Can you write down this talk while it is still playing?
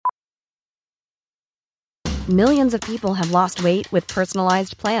Millions of people have lost weight with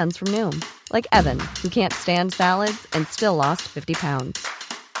personalized plans from Noom. Like Evan, who can't stand salads and still lost 50 pounds.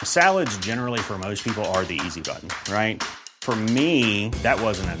 Salads generally for most people are the easy button, right? For me, that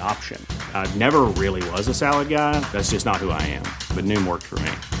wasn't an option. I never really was a salad guy. That's just not who I am. But Noom worked for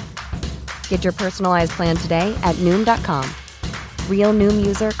me. Get your personalized plan today at Noom.com. Real Noom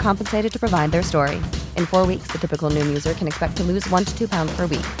user compensated to provide their story. In 4 weeks, the typical Noom user can expect to lose 1 to 2 pounds per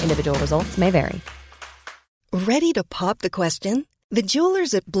week. Individual results may vary. Ready to pop the question? The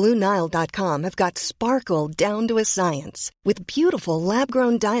jewelers at BlueNile.com have got sparkle down to a science with beautiful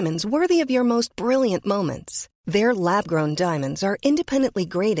lab-grown diamonds worthy of your most brilliant moments. Their lab-grown diamonds are independently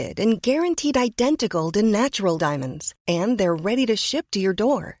graded and guaranteed identical to natural diamonds, and they're ready to ship to your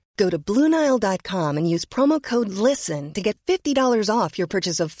door. Go to BlueNile.com and use promo code LISTEN to get $50 off your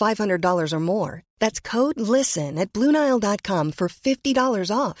purchase of $500 or more. That's code LISTEN at BlueNile.com for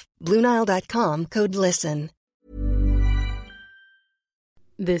 $50 off. BlueNile.com, code LISTEN.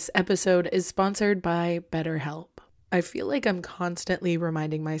 This episode is sponsored by BetterHelp. I feel like I'm constantly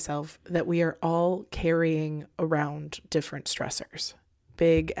reminding myself that we are all carrying around different stressors,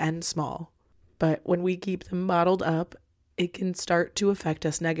 big and small. But when we keep them bottled up, it can start to affect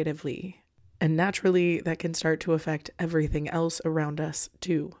us negatively. And naturally, that can start to affect everything else around us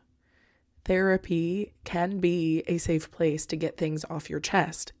too. Therapy can be a safe place to get things off your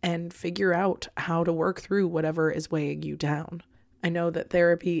chest and figure out how to work through whatever is weighing you down. I know that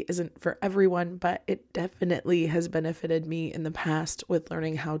therapy isn't for everyone, but it definitely has benefited me in the past with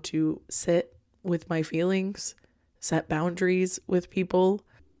learning how to sit with my feelings, set boundaries with people,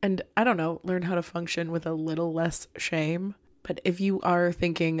 and learn how to function with a little less shame. But if you are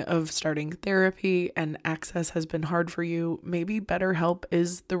thinking of starting therapy and access has been hard for you, maybe BetterHelp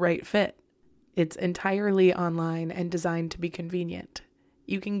is the right fit. It's entirely online and designed to be convenient.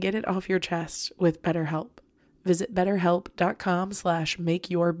 You can get it off your chest with BetterHelp. Visit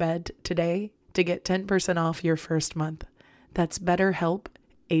BetterHelp.com/makeyourbed today to get 10% off your first month. That's BetterHelp,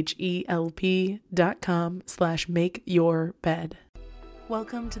 HELP.com/makeyourbed.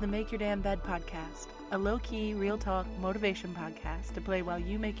 Welcome to the Make Your Damn Bed podcast, a low-key, real-talk motivation podcast to play while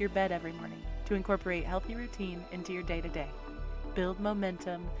you make your bed every morning to incorporate healthy routine into your day-to-day, build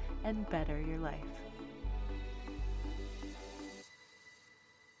momentum, and better your life.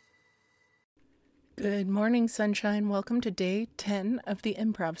 Good morning, sunshine. Welcome to day 10 of the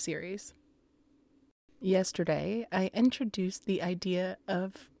improv series. Yesterday, I introduced the idea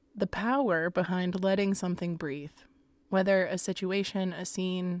of the power behind letting something breathe. Whether a situation, a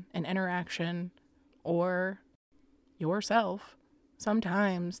scene, an interaction, or yourself,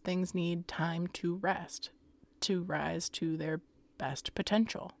 sometimes things need time to rest, to rise to their best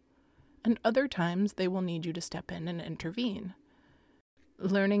potential. And other times they will need you to step in and intervene.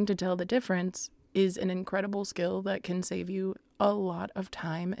 Learning to tell the difference is an incredible skill that can save you a lot of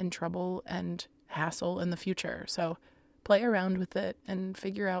time and trouble and hassle in the future. So play around with it and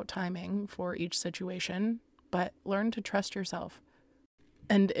figure out timing for each situation, but learn to trust yourself.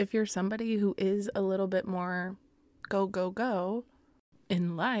 And if you're somebody who is a little bit more go, go, go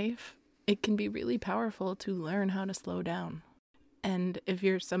in life, it can be really powerful to learn how to slow down. And if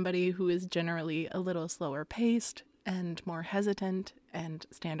you're somebody who is generally a little slower paced and more hesitant and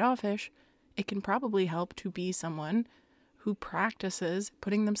standoffish, it can probably help to be someone who practices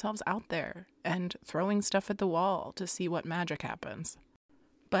putting themselves out there and throwing stuff at the wall to see what magic happens.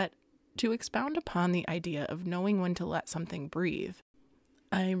 But to expound upon the idea of knowing when to let something breathe,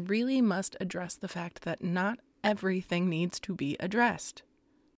 I really must address the fact that not everything needs to be addressed.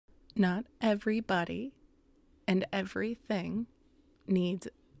 Not everybody and everything needs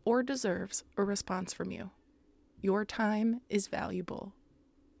or deserves a response from you. Your time is valuable.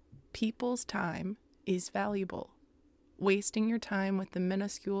 People's time is valuable. Wasting your time with the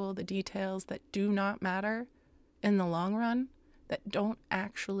minuscule, the details that do not matter in the long run, that don't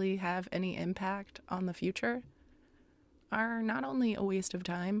actually have any impact on the future, are not only a waste of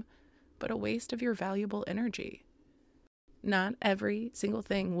time, but a waste of your valuable energy. Not every single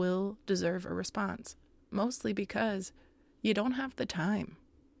thing will deserve a response, mostly because you don't have the time.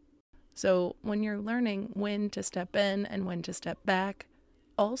 So when you're learning when to step in and when to step back,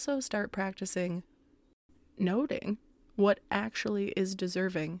 also start practicing noting what actually is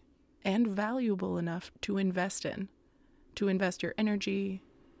deserving and valuable enough to invest in, to invest your energy,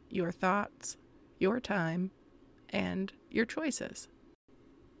 your thoughts, your time, and your choices.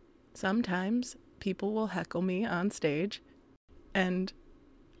 Sometimes people will heckle me on stage, and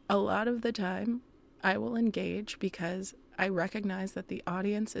a lot of the time I will engage because I recognize that the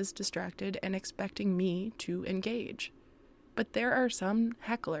audience is distracted and expecting me to engage. But there are some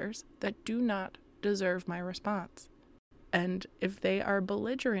hecklers that do not deserve my response. And if they are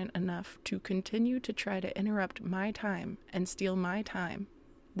belligerent enough to continue to try to interrupt my time and steal my time,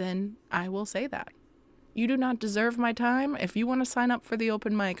 then I will say that. You do not deserve my time. If you want to sign up for the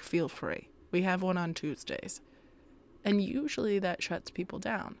open mic, feel free. We have one on Tuesdays. And usually that shuts people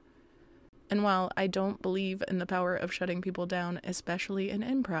down. And while I don't believe in the power of shutting people down, especially in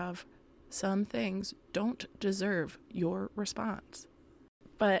improv, some things don't deserve your response.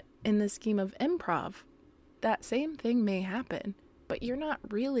 But in the scheme of improv, that same thing may happen, but you're not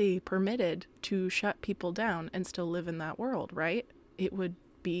really permitted to shut people down and still live in that world, right? It would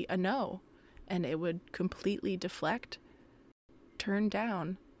be a no, and it would completely deflect, turn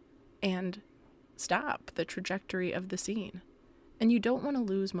down, and stop the trajectory of the scene. And you don't want to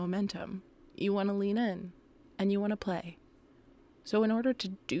lose momentum. You want to lean in, and you want to play. So in order to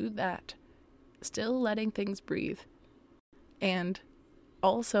do that, still letting things breathe, and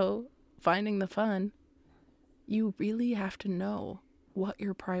also finding the fun, you really have to know what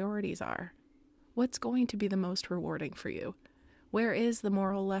your priorities are. What's going to be the most rewarding for you? Where is the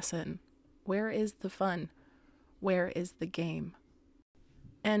moral lesson? Where is the fun? Where is the game?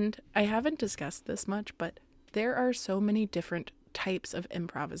 And I haven't discussed this much, but there are so many different types of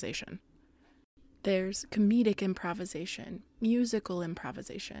improvisation. There's comedic improvisation, musical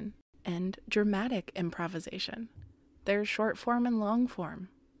improvisation, and dramatic improvisation. There's short form and long form.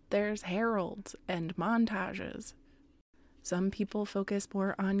 There's heralds and montages. Some people focus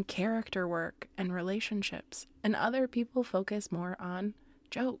more on character work and relationships, and other people focus more on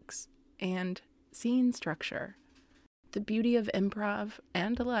jokes and scene structure. The beauty of improv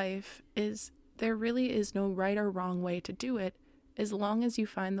and life is there really is no right or wrong way to do it, as long as you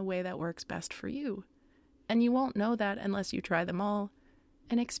find the way that works best for you. And you won't know that unless you try them all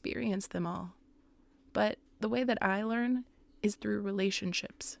and experience them all. But the way that I learn is through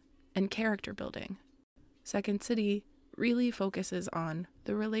relationships and character building. Second City really focuses on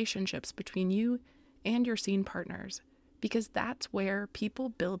the relationships between you and your scene partners, because that's where people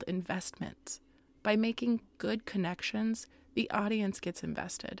build investments. By making good connections, the audience gets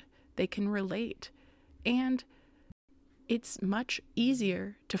invested. They can relate. And it's much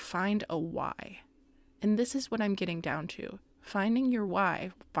easier to find a why. And this is what I'm getting down to. Finding your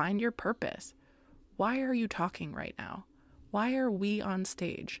why. Find your purpose. Why are you talking right now? Why are we on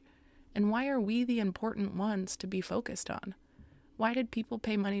stage? And why are we the important ones to be focused on? Why did people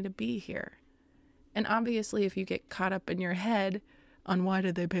pay money to be here? And obviously, if you get caught up in your head on why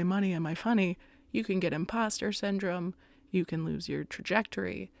did they pay money, am I funny, you can get imposter syndrome, you can lose your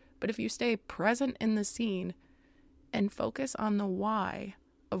trajectory. But if you stay present in the scene and focus on the why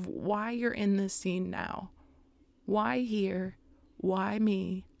of why you're in this scene now, why here, why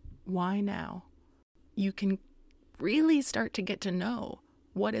me, why now, you can really start to get to know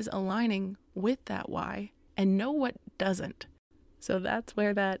what is aligning with that why and know what doesn't. So that's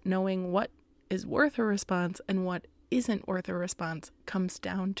where that knowing what is worth a response and what isn't worth a response comes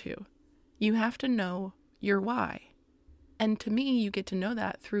down to. You have to know your why. And to me, you get to know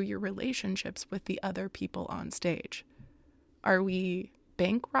that through your relationships with the other people on stage. Are we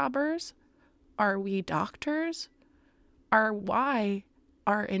bank robbers? Are we doctors? Our why,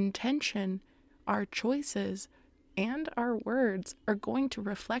 our intention, our choices, and our words are going to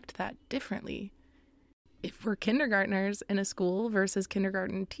reflect that differently. If we're kindergartners in a school versus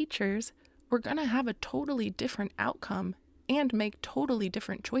kindergarten teachers, we're going to have a totally different outcome and make totally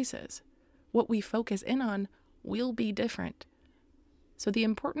different choices. What we focus in on will be different. So the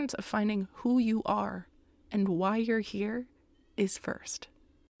importance of finding who you are and why you're here is first.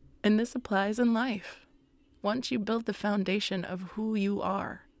 And this applies in life. Once you build the foundation of who you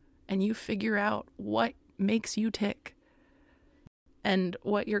are and you figure out what makes you tick and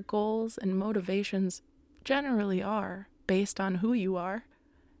what your goals and motivations generally are based on who you are,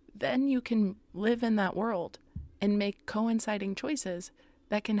 then you can live in that world and make coinciding choices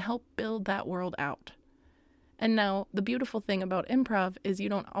that can help build that world out. And now, the beautiful thing about improv is you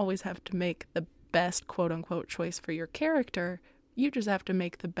don't always have to make the best quote-unquote choice for your character. You just have to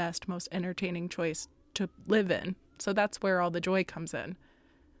make the best, most entertaining choice to live in. So that's where all the joy comes in,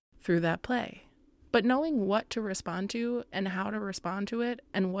 through that play. But knowing what to respond to and how to respond to it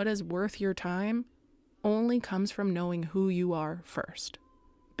and what is worth your time only comes from knowing who you are first.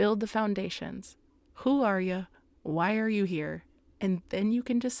 Build the foundations. Who are you? Why are you here? And then you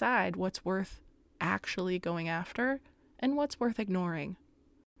can decide what's worth actually going after and what's worth ignoring.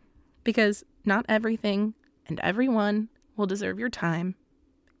 Because not everything and everyone will deserve your time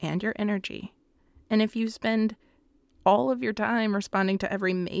and your energy. And if you spend all of your time responding to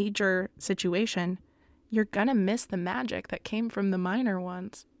every major situation, you're gonna miss the magic that came from the minor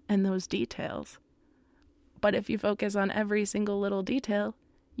ones and those details. But if you focus on every single little detail,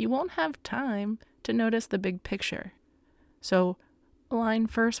 you won't have time to notice the big picture. So align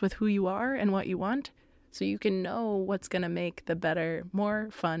first with who you are and what you want, so you can know what's going to make the better, more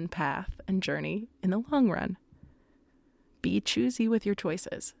fun path and journey in the long run. Be choosy with your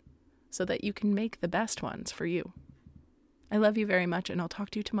choices so that you can make the best ones for you. I love you very much, and I'll talk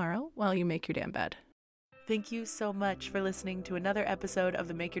to you tomorrow while you make your damn bed. Thank you so much for listening to another episode of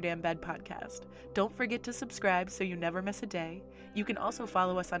the Make Your Damn Bed podcast. Don't forget to subscribe so you never miss a day. You can also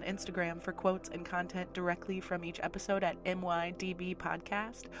follow us on Instagram for quotes and content directly from each episode at MYDB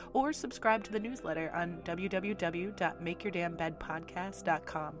Podcast, or subscribe to the newsletter on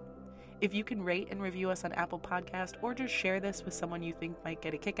www.makeyourdamnbedpodcast.com. If you can rate and review us on Apple Podcast, or just share this with someone you think might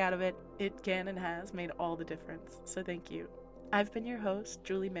get a kick out of it, it can and has made all the difference. So thank you. I've been your host,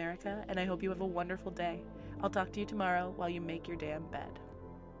 Julie Merica, and I hope you have a wonderful day. I'll talk to you tomorrow while you make your damn bed.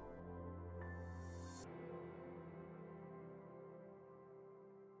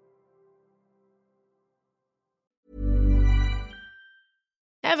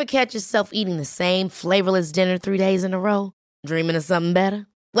 Ever catch yourself eating the same flavorless dinner 3 days in a row? Dreaming of something better?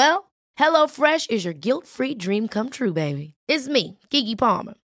 Well, HelloFresh is your guilt-free dream come true, baby. It's me, Keke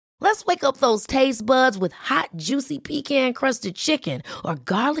Palmer. Let's wake up those taste buds with hot, juicy pecan-crusted chicken or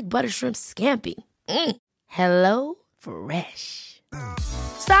garlic butter shrimp scampi. Hello Fresh.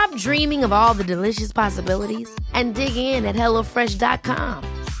 Stop dreaming of all the delicious possibilities and dig in at HelloFresh.com.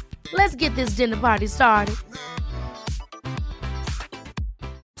 Let's get this dinner party started.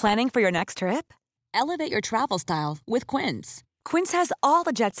 Planning for your next trip? Elevate your travel style with Quince. Quince has all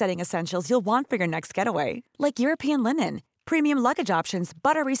the jet-setting essentials you'll want for your next getaway, like European linen, premium luggage options,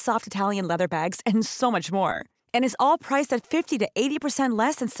 buttery soft Italian leather bags, and so much more. And is all priced at 50 to 80%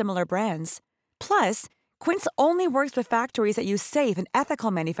 less than similar brands. Plus, Quince only works with factories that use safe and ethical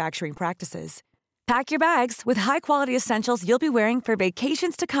manufacturing practices. Pack your bags with high-quality essentials you'll be wearing for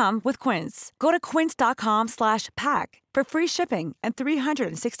vacations to come with Quince. Go to quince.com/pack for free shipping and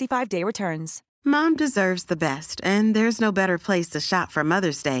 365-day returns. Mom deserves the best, and there's no better place to shop for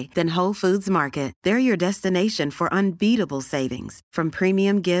Mother's Day than Whole Foods Market. They're your destination for unbeatable savings, from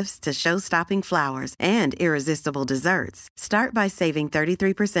premium gifts to show-stopping flowers and irresistible desserts. Start by saving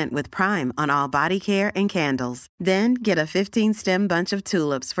 33% with Prime on all body care and candles. Then get a 15-stem bunch of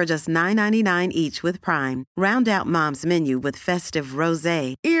tulips for just $9.99 each with Prime. Round out Mom's menu with festive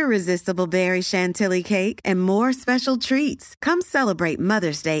rosé, irresistible berry chantilly cake, and more special treats. Come celebrate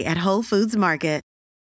Mother's Day at Whole Foods Market.